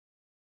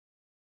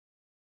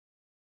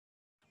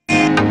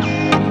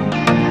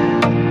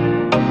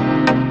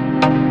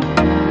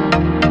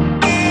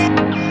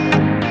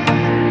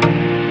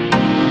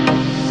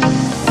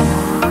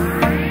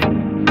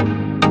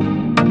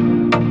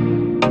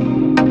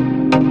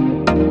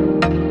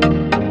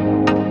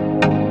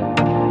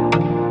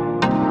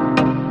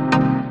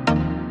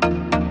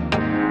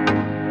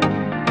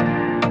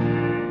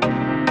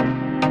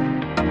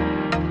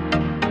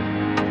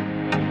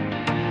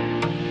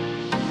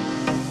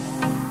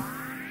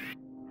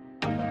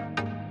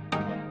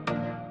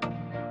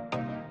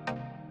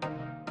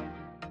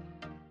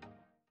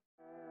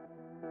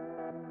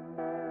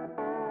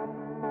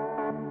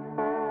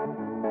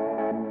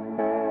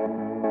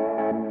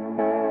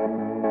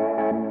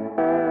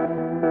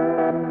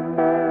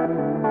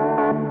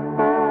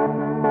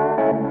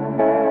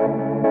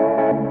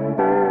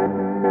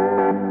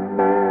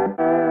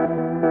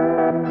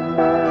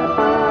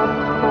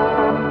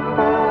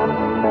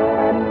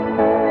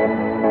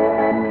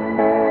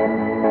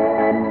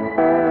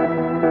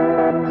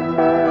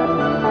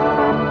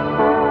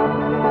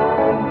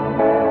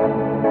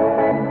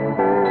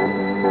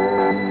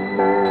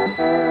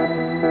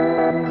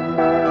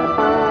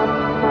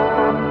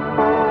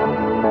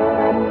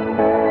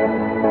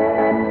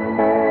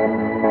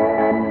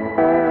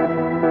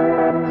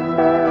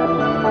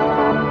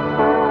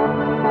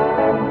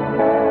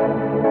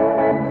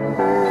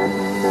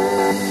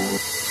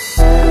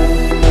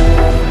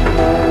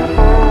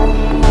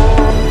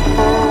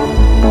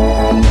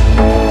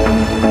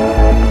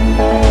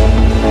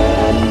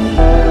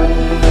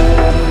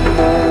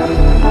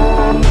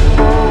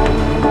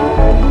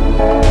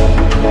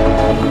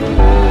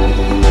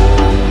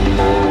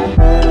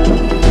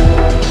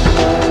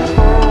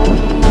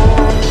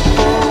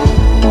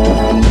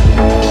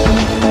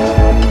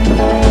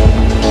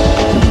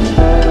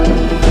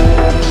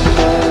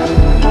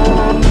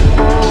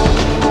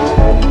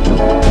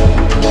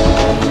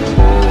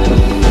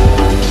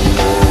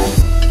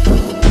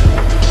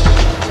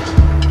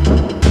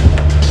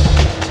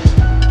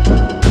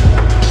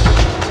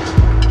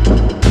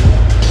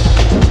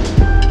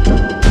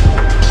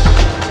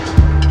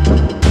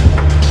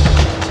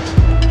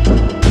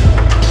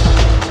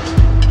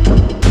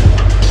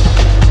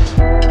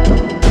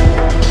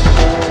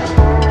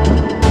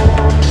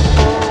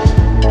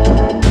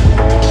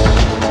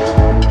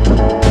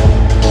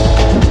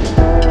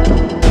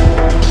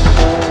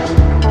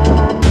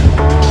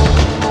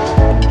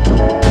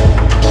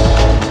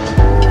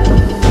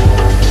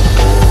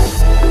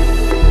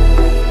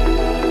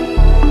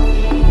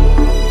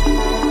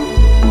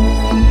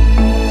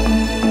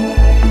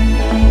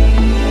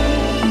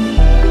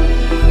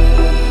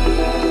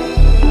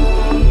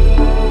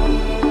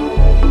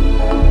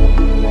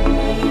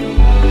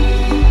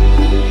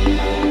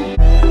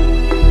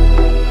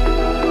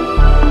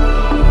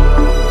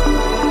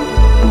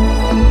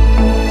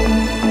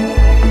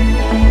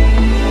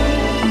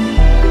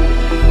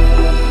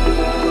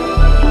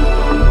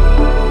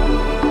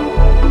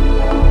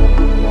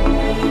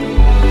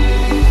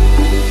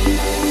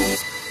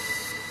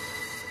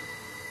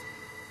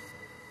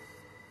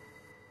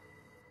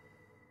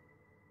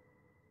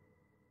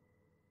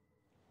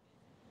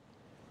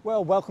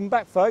Well, welcome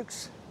back,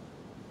 folks.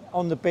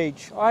 On the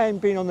beach. I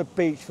ain't been on the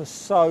beach for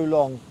so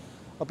long.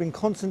 I've been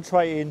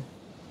concentrating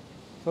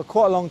for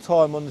quite a long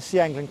time on the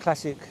Sea Angling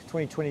Classic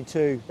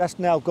 2022. That's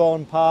now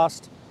gone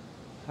past,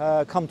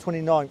 come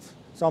 29th.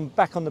 So I'm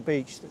back on the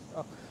beach.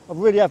 I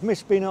really have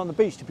missed being on the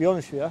beach, to be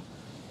honest with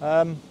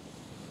you.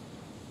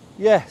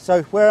 Yeah,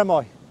 so where am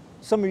I?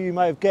 Some of you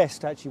may have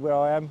guessed actually where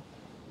I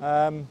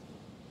am.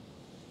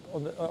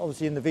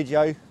 Obviously in the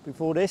video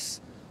before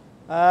this.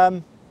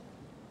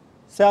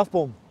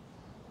 Southbourne.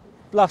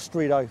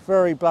 Blustery though,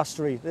 very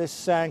blustery. There's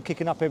sand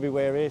kicking up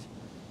everywhere here.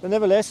 But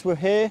nevertheless, we're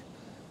here.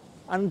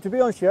 And to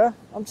be honest with you,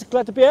 I'm just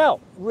glad to be out.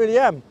 Really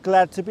am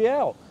glad to be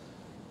out.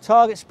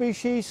 Target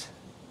species,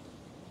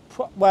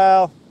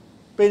 well,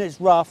 being it's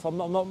rough, I'm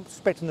not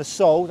expecting the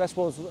sole. That's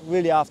what I was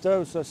really after. It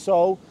was a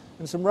sole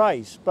and some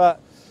rays.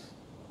 But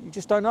you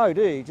just don't know,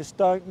 do you? You just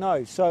don't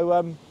know.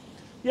 So,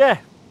 yeah. I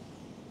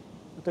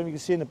don't know if you can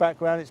see in the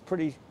background, it's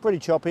pretty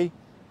choppy.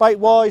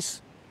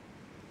 Bait-wise,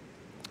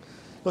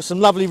 got some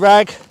lovely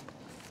rag.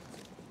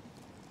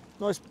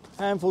 Nice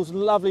handfuls of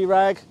lovely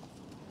rag.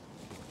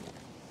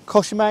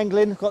 Cosham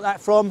Angling, got that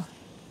from.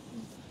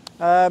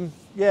 Yeah,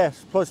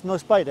 probably some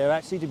nice bait there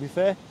actually, to be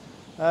fair.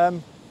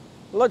 I'd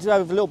like to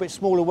have a little bit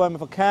smaller worm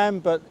if I can,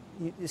 but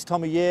this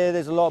time of year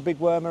there's a lot of big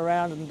worm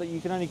around and you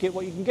can only get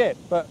what you can get.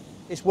 But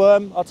it's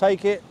worm, I'll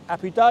take it.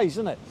 Happy days,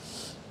 isn't it?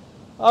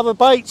 Other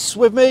baits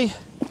with me.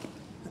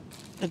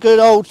 A good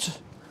old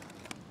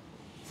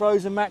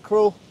frozen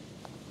mackerel.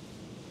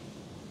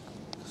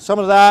 Some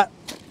of that.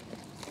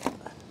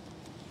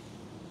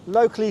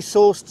 Locally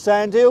sourced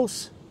sand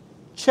eels.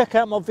 Check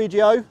out my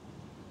video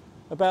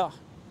about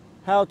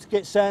how to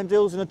get sand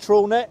eels in a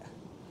trawl net.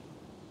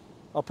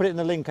 I'll put it in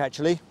the link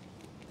actually.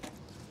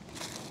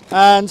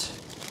 And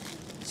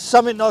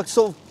something that I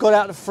sort of got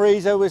out of the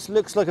freezer, which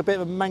looks like a bit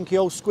of a manky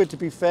old squid, to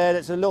be fair.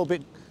 It's a little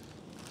bit,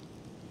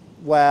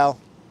 well,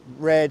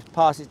 red,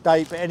 past its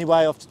date, but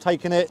anyway, I've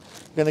taken it.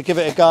 I'm going to give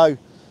it a go.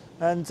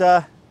 And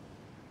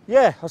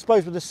yeah, I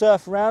suppose with the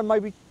surf around,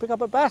 maybe pick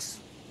up a bass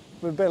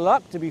with a bit of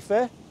luck, to be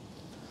fair.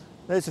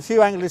 There's a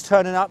few anglers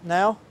turning up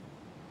now.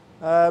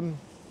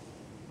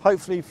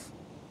 Hopefully,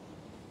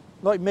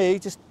 like me,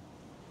 just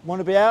want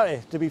to be out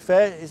here, to be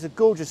fair. It's a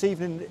gorgeous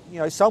evening, you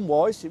know,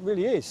 sun-wise, it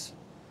really is.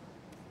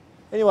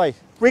 Anyway,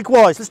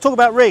 rig-wise, let's talk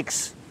about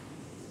rigs.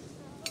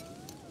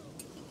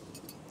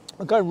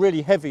 I'm going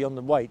really heavy on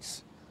the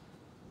weights.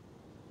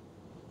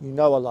 You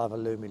know I love a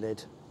Lumi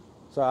lead.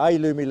 So a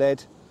Lumi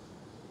lead,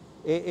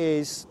 it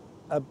is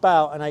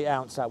about an 8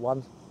 ounce, that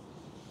one.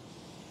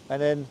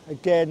 And then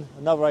again,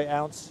 another 8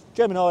 ounce,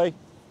 Gemini,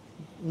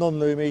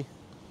 non-Lumi.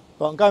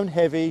 But I'm going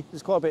heavy,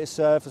 there's quite a bit of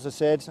surf, as I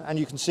said, and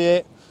you can see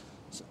it.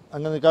 So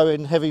I'm going to go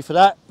in heavy for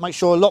that. Make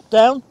sure I lock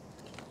down.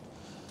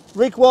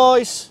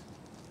 Rig-wise,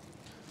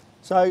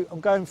 so I'm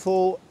going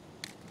for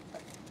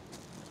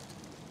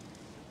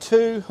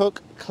 2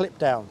 hook clip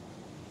down.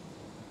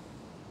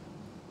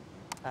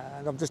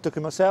 And I'm just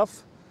looking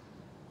myself.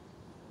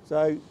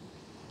 So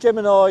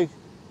Gemini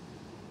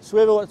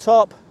swivel at the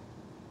top.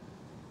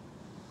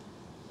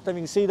 Don't know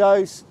if you can see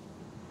those.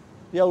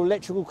 The old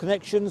electrical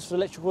connections for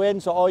electrical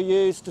ends that I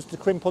use just to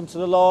crimp onto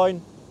the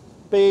line.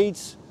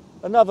 Beads,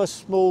 another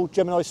small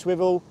Gemini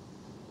swivel,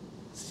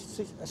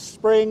 a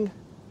spring,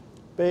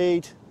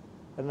 bead,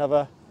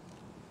 another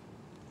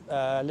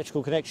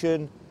electrical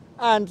connection,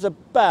 and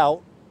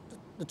about,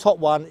 the top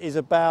one is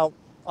about,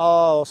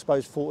 oh, I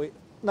suppose 12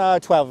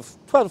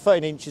 to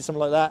 13 inches,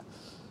 something like that.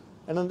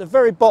 And on the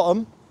very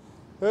bottom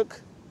hook,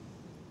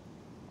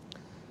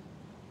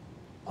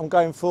 I'm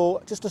going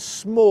for just a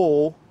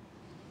small,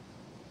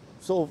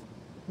 sort of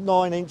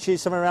 9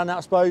 inches, somewhere around that, I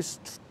suppose,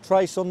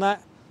 trace on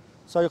that.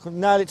 So you can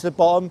nail it to the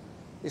bottom.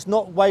 It's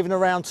not waving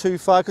around too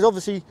far, because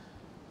obviously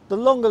the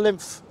longer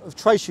length of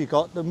trace you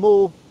got, the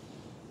more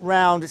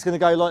round it's going to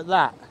go like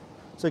that.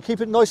 So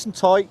keep it nice and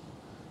tight.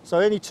 So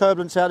any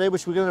turbulence out there,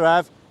 which we're going to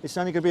have, it's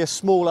only going to be a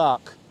small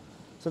arc.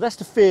 So that's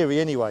the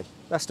theory anyway,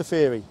 that's the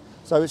theory.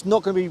 So it's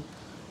not going to be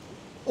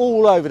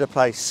all over the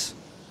place.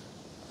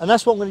 And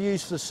that's what I'm going to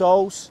use for the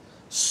soles.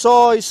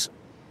 Size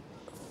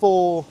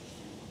 4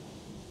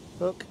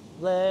 hook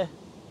there.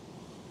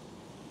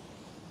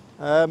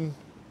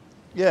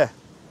 Yeah,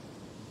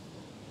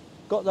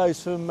 got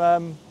those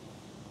from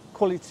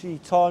Quality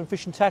Time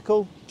Fish and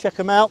Tackle. Check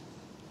them out.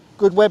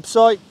 Good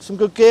website, some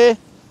good gear,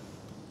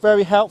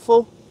 very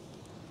helpful.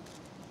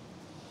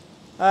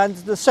 And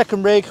the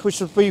second rig, which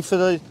would be for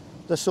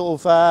the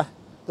sort of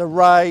the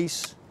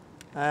rays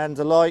and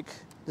the like.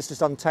 Let's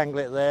just untangle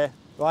it there.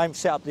 I haven't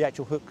set up the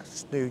actual hook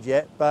snood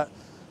yet, but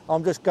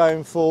I'm just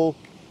going for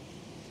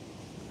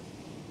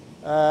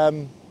a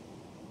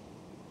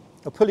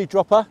pulley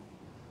dropper.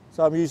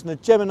 So I'm using a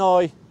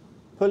Gemini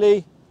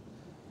pulley,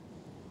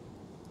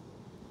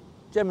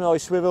 Gemini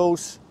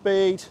swivels,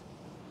 bead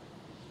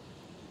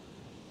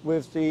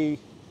with the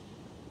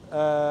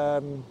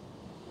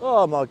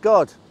oh my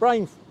god,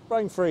 brain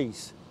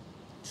freeze,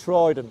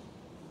 Trident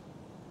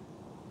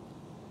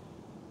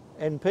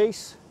end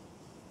piece.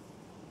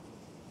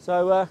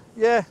 So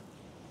yeah,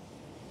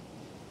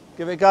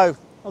 give it a go.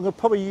 I'm going to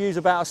probably use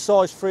about a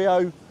size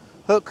 3/0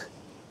 hook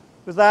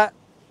with that,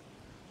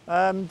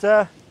 and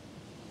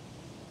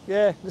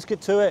yeah, let's get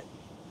to it.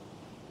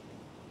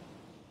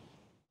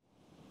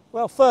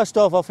 Well, first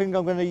off, I think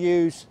I'm going to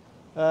use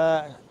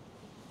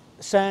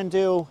sand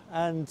eel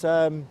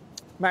and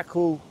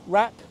mackerel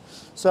wrap.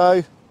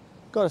 So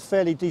got a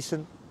fairly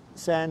decent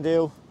sand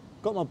eel,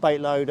 got my bait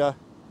loader,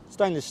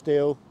 stainless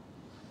steel,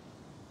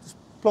 just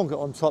plonk it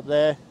on top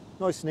there,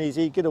 nice and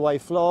easy, get away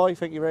fly,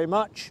 thank you very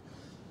much.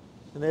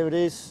 And there it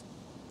is,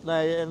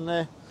 lay it in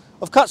there.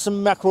 I've cut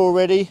some mackerel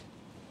already,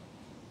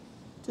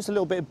 just a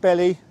little bit of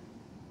belly,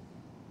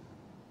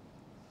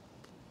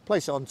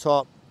 place it on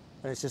top,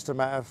 and it's just a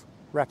matter of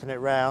wrapping it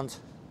round,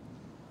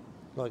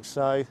 like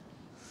so.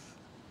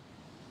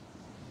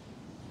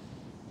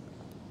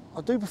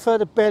 I do prefer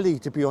the belly,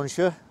 to be honest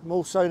with you,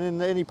 more so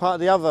than any part of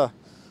the other,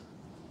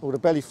 or the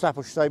belly flap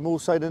I should say, more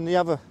so than the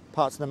other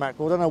parts of the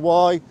mackerel. I don't know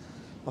why.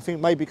 I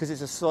think maybe because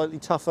it's a slightly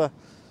tougher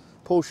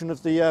portion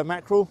of the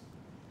mackerel,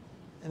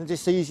 and it's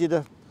just easier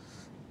to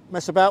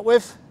mess about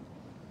with.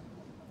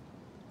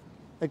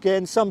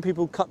 Again, some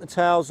people cut the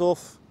tails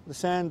off the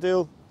sand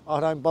eel. I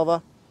don't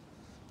bother.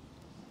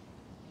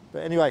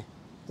 But anyway,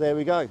 there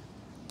we go.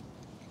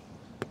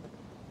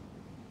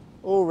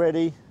 All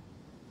ready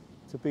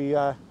to be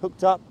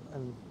hooked up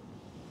and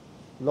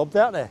lobbed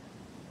out there.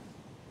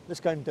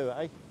 Let's go and do it,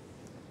 eh?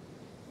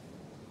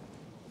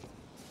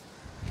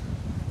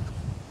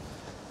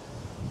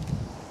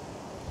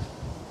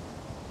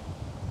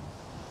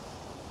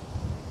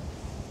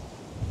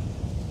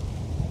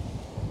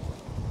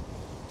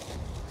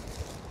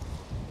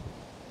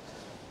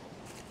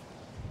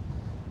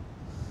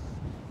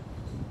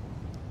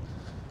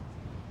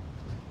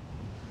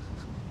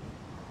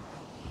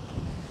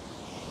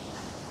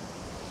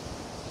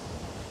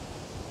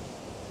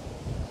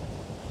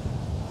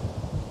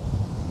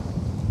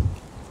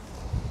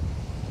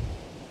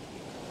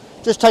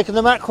 Just taking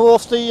the mackerel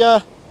off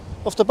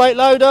the bait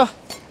loader.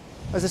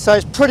 As I say,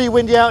 it's pretty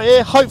windy out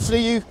here.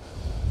 Hopefully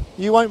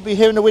you won't be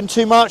hearing the wind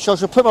too much. I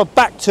shall put my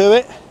back to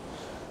it,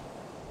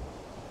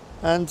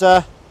 and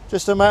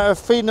just a matter of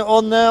feeding it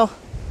on now.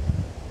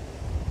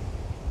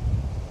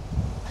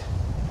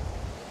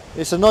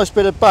 It's a nice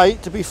bit of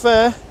bait, to be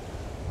fair.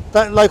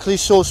 That locally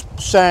sourced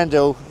sand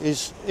eel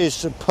is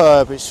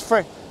superb. It's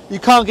fresh. You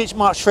can't get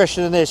much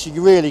fresher than this.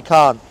 You really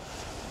can't.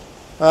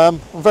 I'm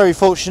very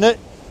fortunate,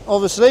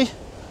 obviously.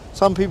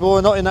 Some people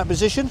are not in that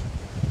position,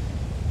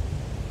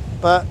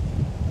 but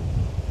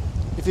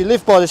if you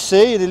live by the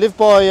sea and you live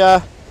by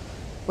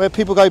where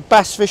people go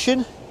bass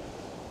fishing,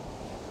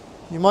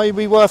 you might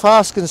be worth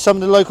asking some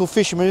of the local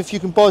fishermen if you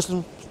can buy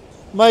some,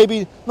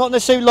 maybe not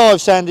necessarily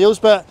live sand eels,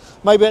 but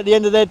maybe at the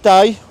end of their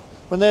day,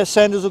 when their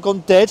sand eels have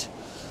gone dead,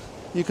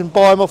 you can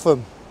buy them off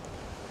them.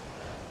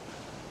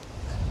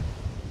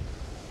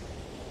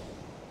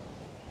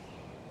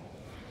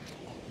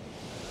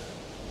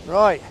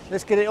 Right,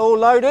 let's get it all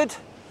loaded.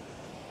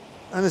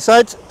 And as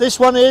I said, this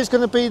one is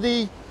going to be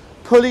the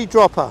pulley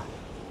dropper.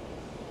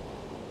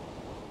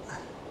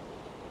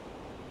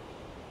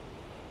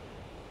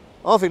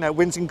 I think that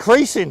wind's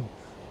increasing.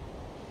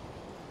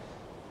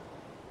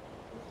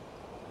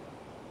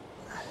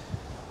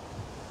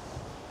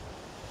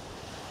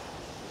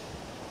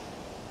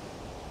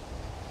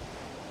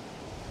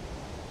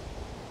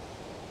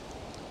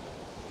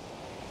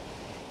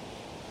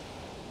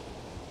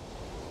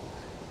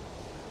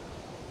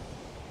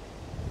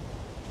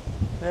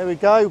 There we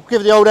go,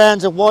 give the old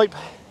hands a wipe,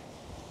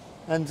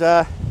 and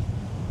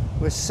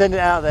we'll send it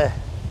out there.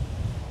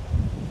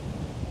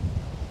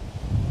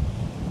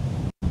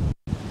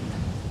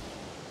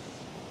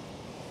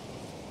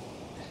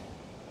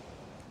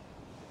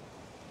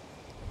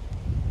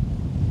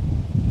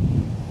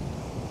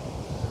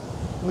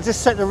 We'll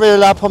just set the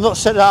reel up. I'm not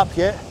set it up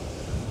yet.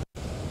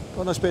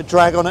 Got a nice bit of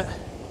drag on it.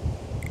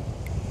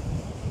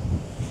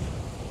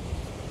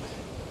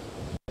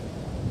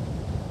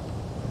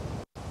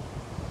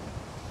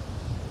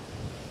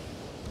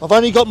 I've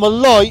only got my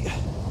light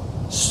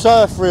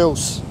surf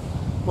reels,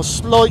 my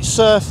light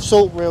surf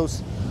salt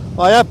reels.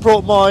 I have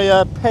brought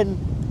my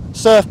Pen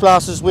surf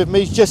blasters with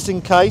me just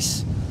in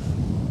case.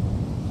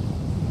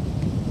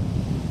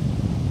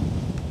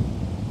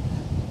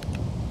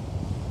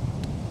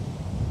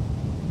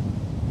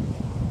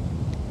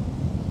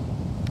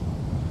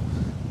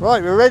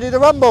 Right, we're ready to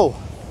rumble.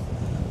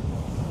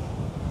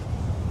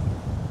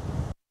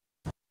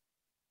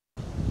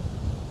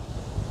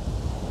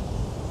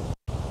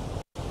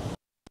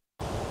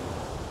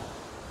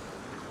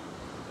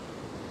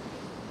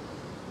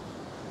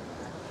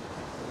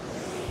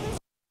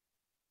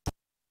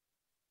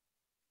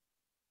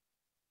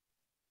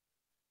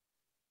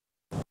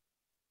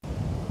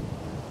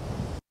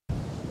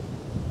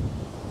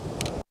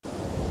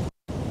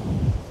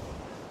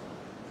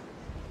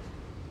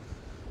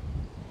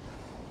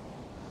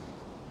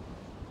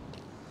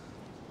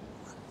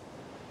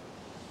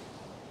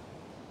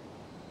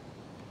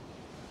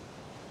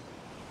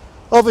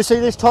 Obviously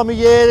this time of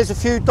year there's a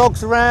few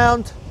dogs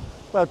around,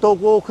 well, dog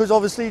walkers,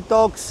 obviously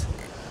dogs,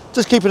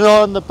 just keeping an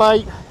eye on the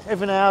bait,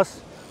 everything else,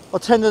 I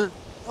tend to,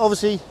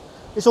 obviously,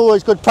 it's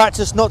always good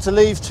practice not to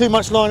leave too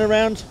much lying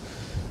around.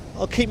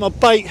 I'll keep my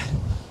bait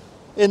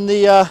in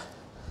the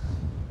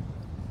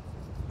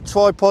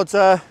tripod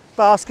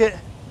basket.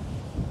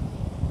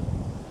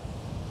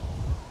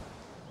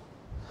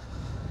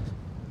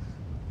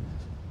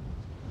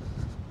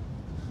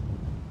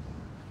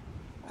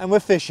 And we're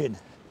fishing.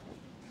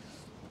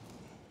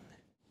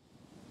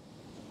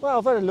 Well,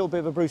 I've had a little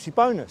bit of a Brucey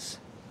bonus.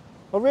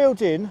 I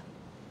reeled in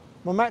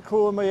my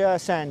mackerel and my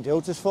sand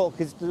eel, just thought,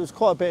 because there was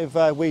quite a bit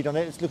of weed on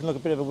it, it's looking like a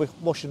bit of a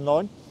washing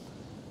line.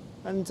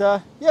 And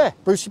yeah,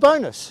 Brucey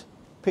bonus.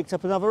 Picked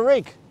up another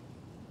rig.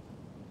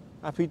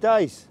 Happy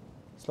days.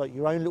 It's like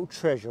your own little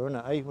treasure, isn't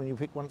it, eh, when you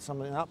pick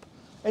something up.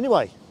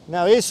 Anyway,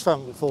 now here's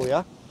something for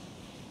you.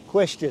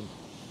 Question.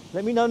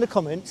 Let me know in the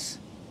comments.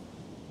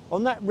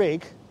 On that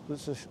rig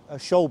was a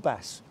shoal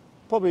bass.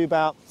 Probably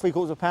about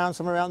 3/4 pound,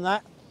 somewhere around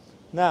that.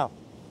 Now,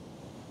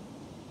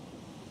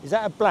 is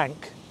that a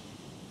blank?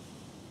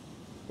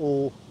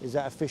 Or is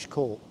that a fish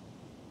caught?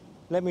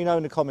 Let me know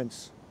in the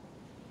comments.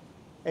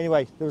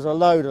 Anyway, there was a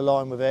load of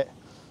line with it.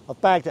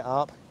 I've bagged it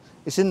up.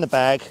 It's in the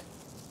bag.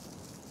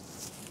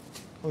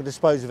 I'll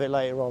dispose of it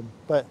later on.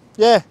 But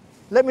yeah,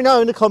 let me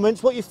know in the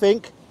comments what you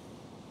think.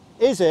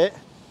 Is it,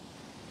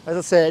 as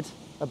I said,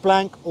 a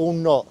blank or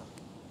not?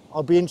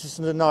 I'll be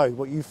interested to know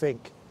what you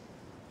think.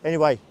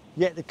 Anyway,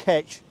 yet to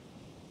catch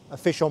a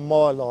fish on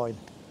my line.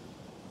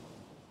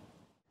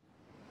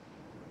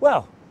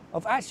 Well,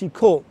 I've actually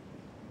caught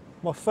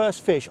my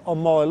first fish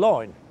on my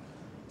line.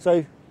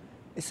 So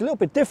it's a little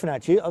bit different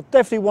actually. I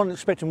definitely wasn't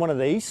expecting one of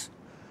these.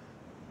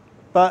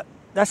 But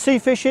that's sea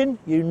fishing,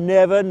 you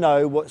never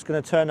know what's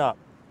going to turn up.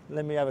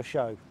 Let me have a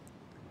show.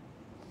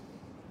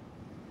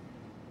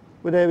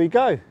 Well, there we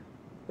go.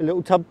 A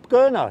little Tub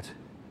Gunard.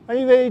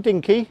 Only very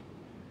dinky.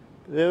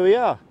 But there we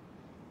are.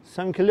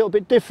 Something a little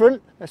bit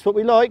different. That's what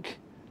we like.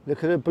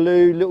 Look at the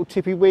blue little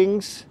tippy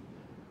wings.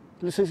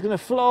 Looks like it's going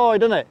to fly,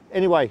 doesn't it?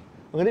 Anyway,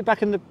 I'm going to get it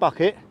back in the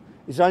bucket.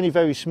 It's only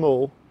very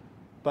small,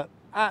 but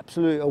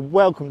absolutely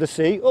welcome to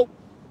see. Oh,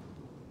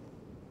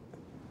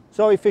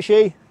 sorry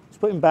fishy, let's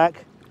put him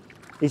back.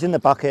 He's in the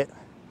bucket,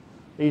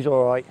 he's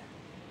all right.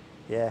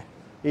 Yeah,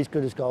 he's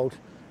good as gold.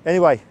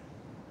 Anyway,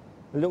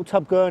 a little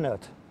Tub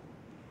Gunard.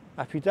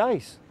 Happy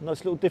days,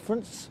 nice little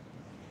difference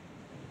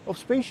of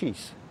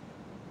species.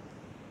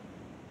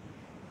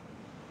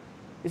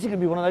 Is it going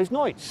to be one of those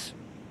nights?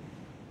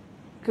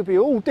 Could be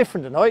all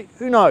different tonight,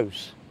 who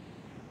knows?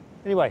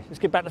 Anyway, let's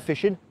get back to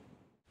fishing.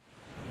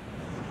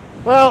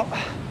 Well,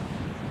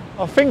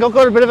 I think I've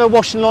got a bit of a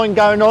washing line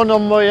going on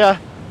my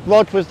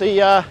rod with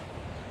the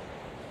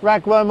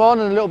ragworm on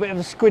and a little bit of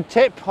a squid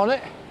tip on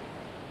it.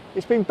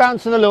 It's been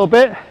bouncing a little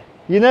bit.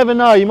 You never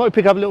know, you might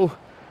pick up a little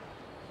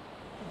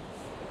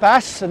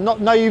bass and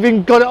not know you've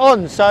even got it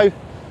on. So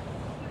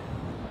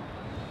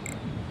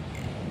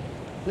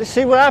let's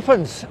see what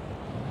happens.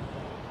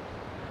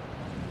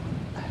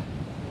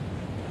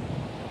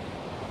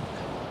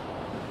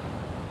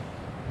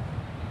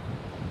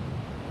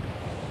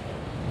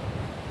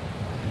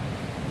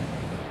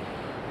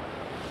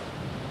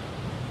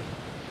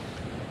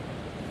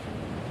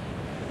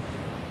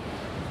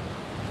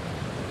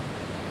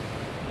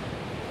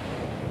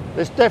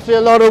 There's definitely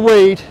a lot of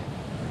weed.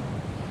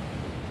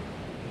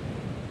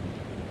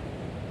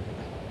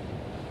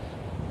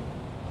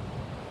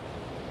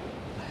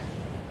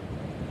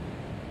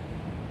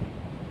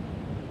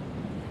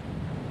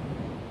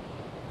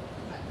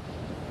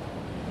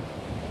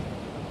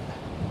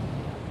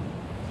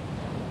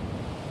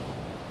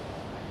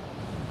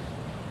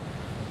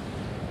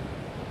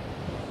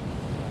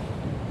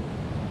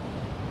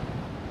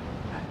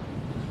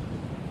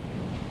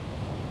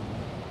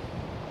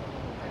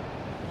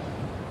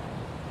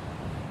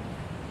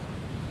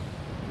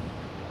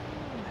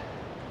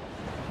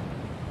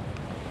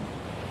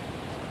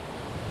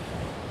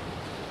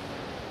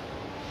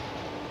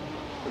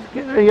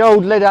 Get the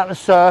old lead out of the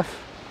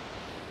surf.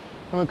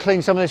 I'm going to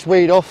clean some of this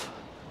weed off.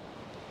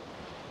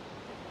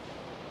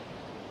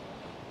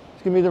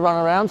 Just give me the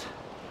run around.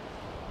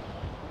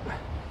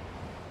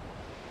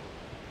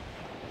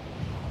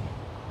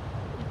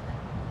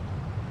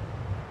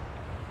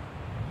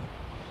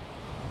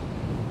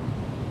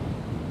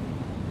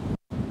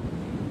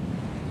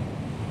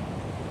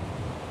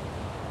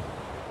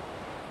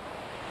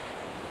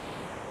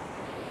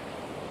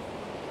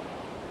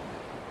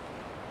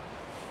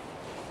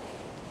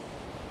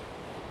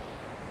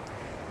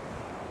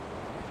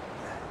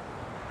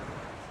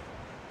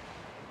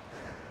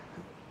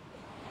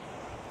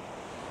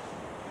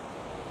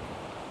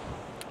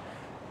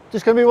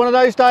 Just going to be one of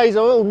those days,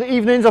 or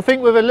evenings I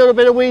think, with a little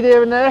bit of weed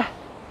here and there.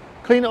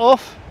 Clean it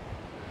off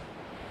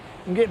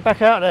and get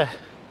back out there.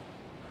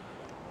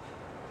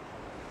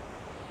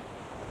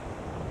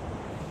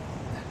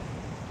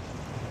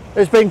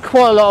 There's been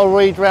quite a lot of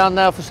weed around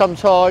now for some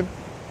time.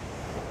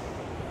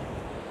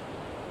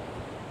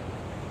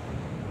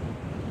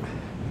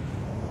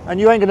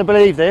 And you ain't going to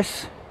believe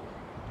this.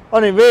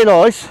 I didn't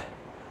realise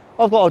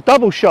I've got a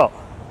double shot.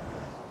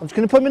 I'm just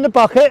going to put him in the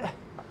bucket.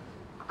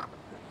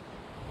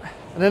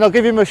 And then I'll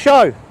give him a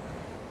show.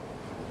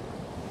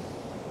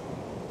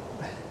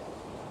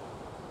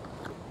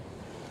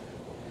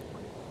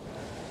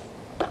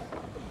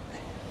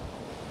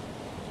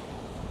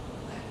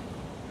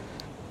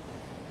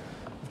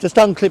 just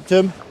unclipped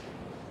them.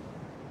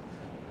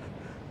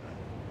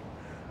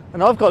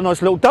 And I've got a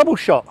nice little double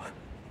shot.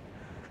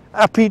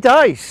 Happy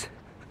days.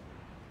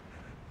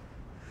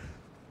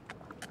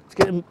 Let's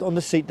get them on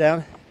the seat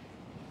down.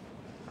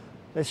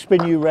 Let's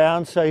spin you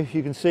round so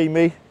you can see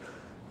me,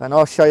 and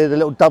I'll show you the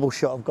little double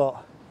shot I've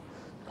got.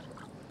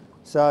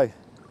 So,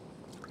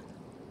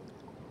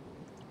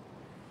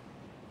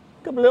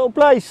 got my little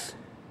Plaice.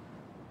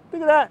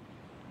 Look at that.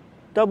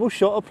 Double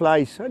shot of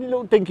Plaice. Only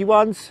little dinky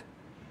ones.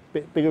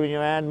 Bit bigger in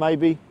your hand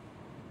maybe.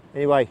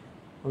 Anyway,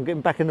 I'm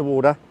getting back in the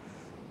water.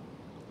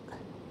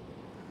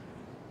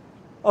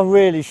 I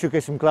really should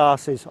get some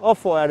glasses. I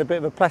thought I had a bit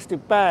of a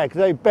plastic bag.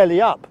 They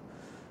belly up.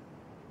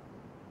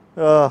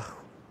 Ugh.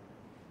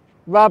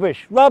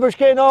 Rubbish. Rubbish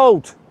getting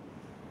old.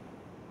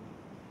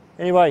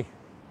 Anyway,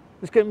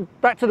 let's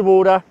get back to the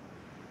water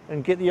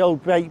and get the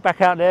old bait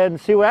back out there and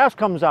see what else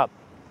comes up.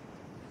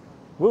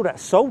 Will that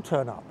sole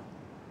turn up?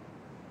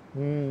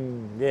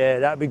 Yeah,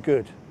 that'd be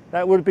good.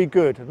 That would be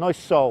good. A nice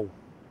sole.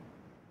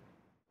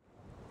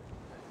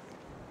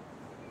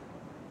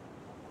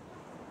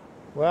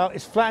 Well,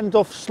 it's flattened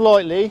off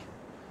slightly,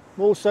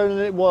 more so than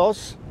it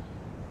was,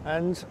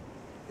 and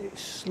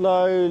it's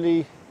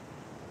slowly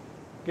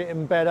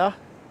getting better.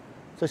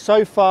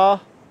 So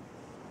far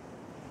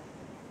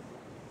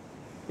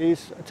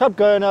is a Tub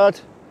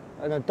Gunard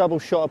and a double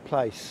shot of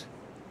Plaice.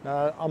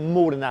 Now, I'm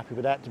more than happy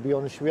with that, to be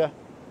honest with you.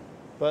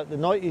 But the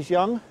night is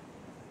young.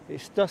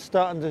 It's just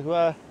starting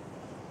to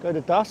go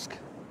to dusk.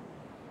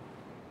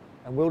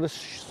 And will the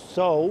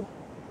sole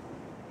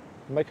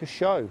make a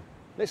show?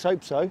 Let's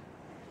hope so.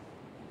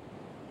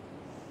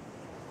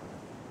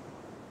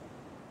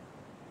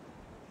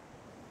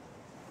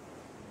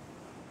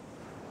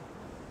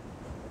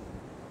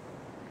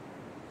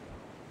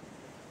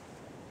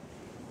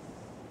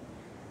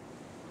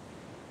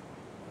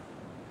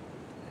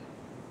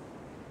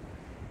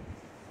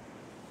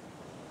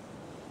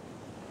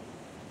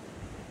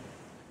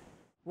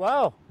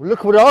 Wow,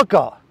 look what I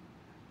got.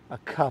 A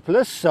couple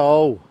of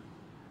sole.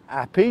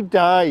 Happy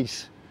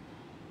days.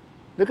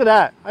 Look at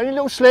that. Only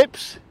little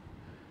slips,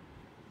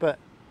 but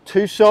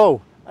 2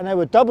 sole. And they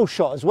were double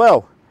shot as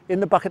well. In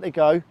the bucket they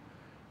go.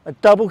 A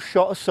double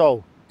shot of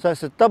sole. So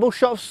it's a double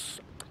shot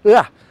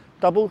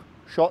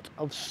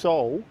of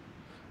sole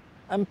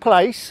and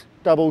Plaice,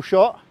 double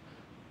shot,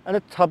 and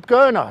a Tub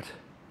Gunard.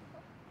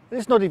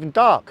 It's not even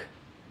dark,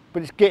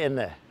 but it's getting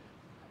there.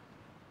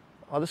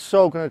 Are the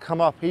sole going to come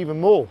up even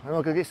more? Am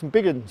I going to get some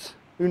big ones?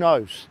 Who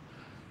knows?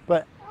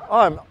 But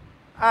I'm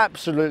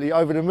absolutely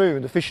over the moon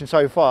with the fishing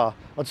so far.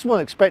 I just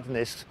wasn't expecting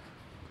this.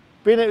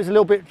 Being it was a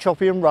little bit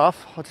choppy and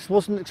rough, I just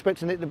wasn't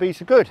expecting it to be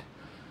so good.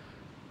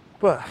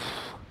 But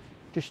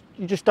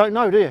you just don't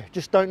know, do you?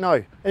 Just don't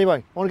know.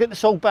 Anyway, I want to get the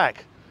sole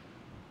back.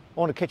 I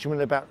want to catch them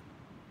in about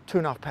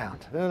 2.5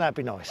 pounds. Then that'd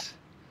be nice.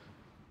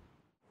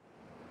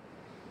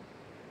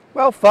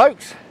 Well,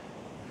 folks,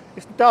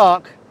 it's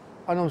dark.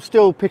 And I'm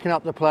still picking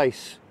up the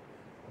Plaice.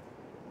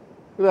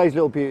 Look at those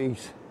little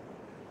beauties.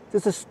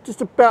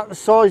 Just about the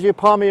size of your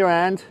palm of your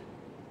hand.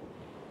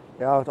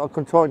 Yeah, I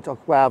can try and,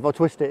 well, if I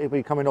twist it, it'll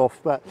be coming off.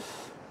 But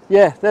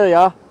yeah, there they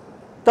are.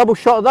 Double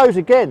shot of those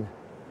again.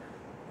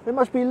 There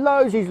must be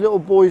loads of these little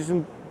boys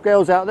and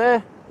girls out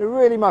there. There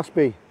really must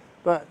be.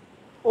 But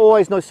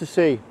always nice to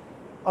see.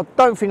 I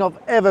don't think I've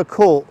ever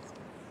caught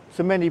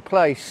so many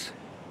Plaice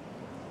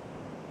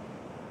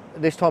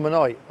this time of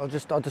night. I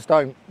just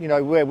don't, you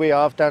know, where we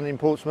are down in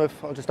Portsmouth,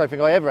 I just don't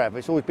think I ever have.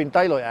 It's always been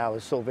daylight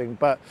hours sort of thing.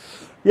 But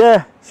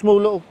yeah, small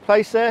little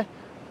Plaice there.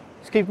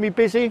 It's keeping me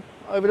busy,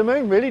 over the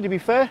moon really, to be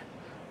fair.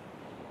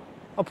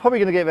 I'm probably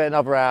going to get about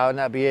another hour and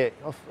that'll be it.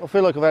 I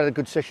feel like I've had a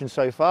good session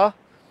so far.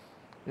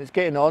 And it's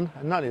getting on,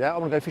 and not only that, I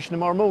want to go fishing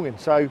tomorrow morning.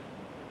 So I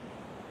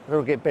don't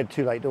want to get to bed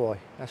too late, do I?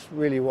 That's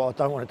really what I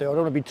don't want to do. I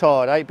don't want to be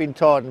tired. I ain't been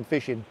tired and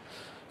fishing.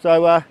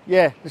 So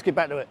yeah, let's get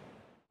back to it.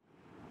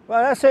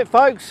 Well, that's it,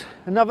 folks.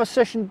 Another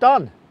session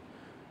done.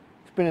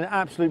 It's been an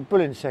absolute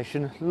brilliant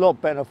session. A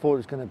lot better than I thought it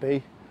was going to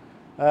be.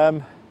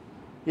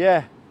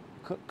 Yeah,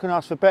 couldn't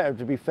ask for better,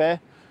 to be fair.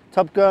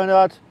 Tub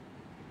Gunard,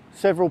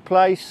 several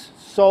Plaice,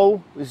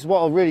 sole. This is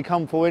what I've really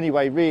come for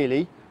anyway,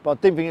 really. But I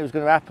didn't think it was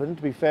going to happen,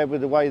 to be fair,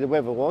 with the way the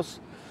weather was.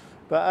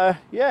 But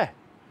yeah,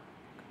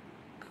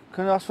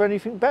 couldn't ask for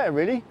anything better,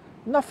 really.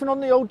 Nothing on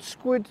the old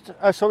squid,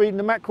 sorry,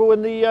 the mackerel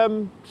and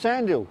the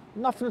sand eel.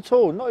 Nothing at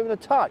all, not even a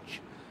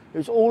touch. It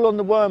was all on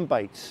the worm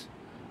baits.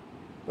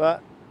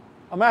 But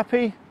I'm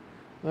happy.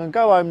 I'm going to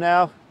go home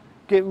now,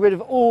 get rid of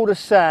all the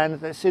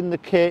sand that's in the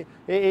kit.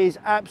 It is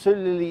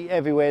absolutely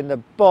everywhere in the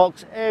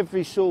box.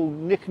 Every sort of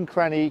nick and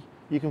cranny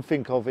you can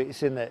think of,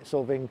 it's in there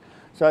sort of thing.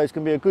 So it's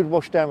going to be a good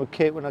wash down with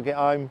kit when I get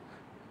home.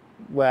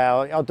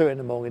 Well, I'll do it in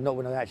the morning, not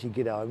when I actually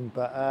get home.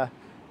 But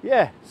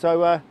yeah,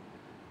 so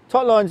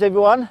tight lines,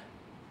 everyone.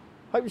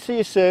 Hope to see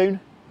you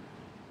soon.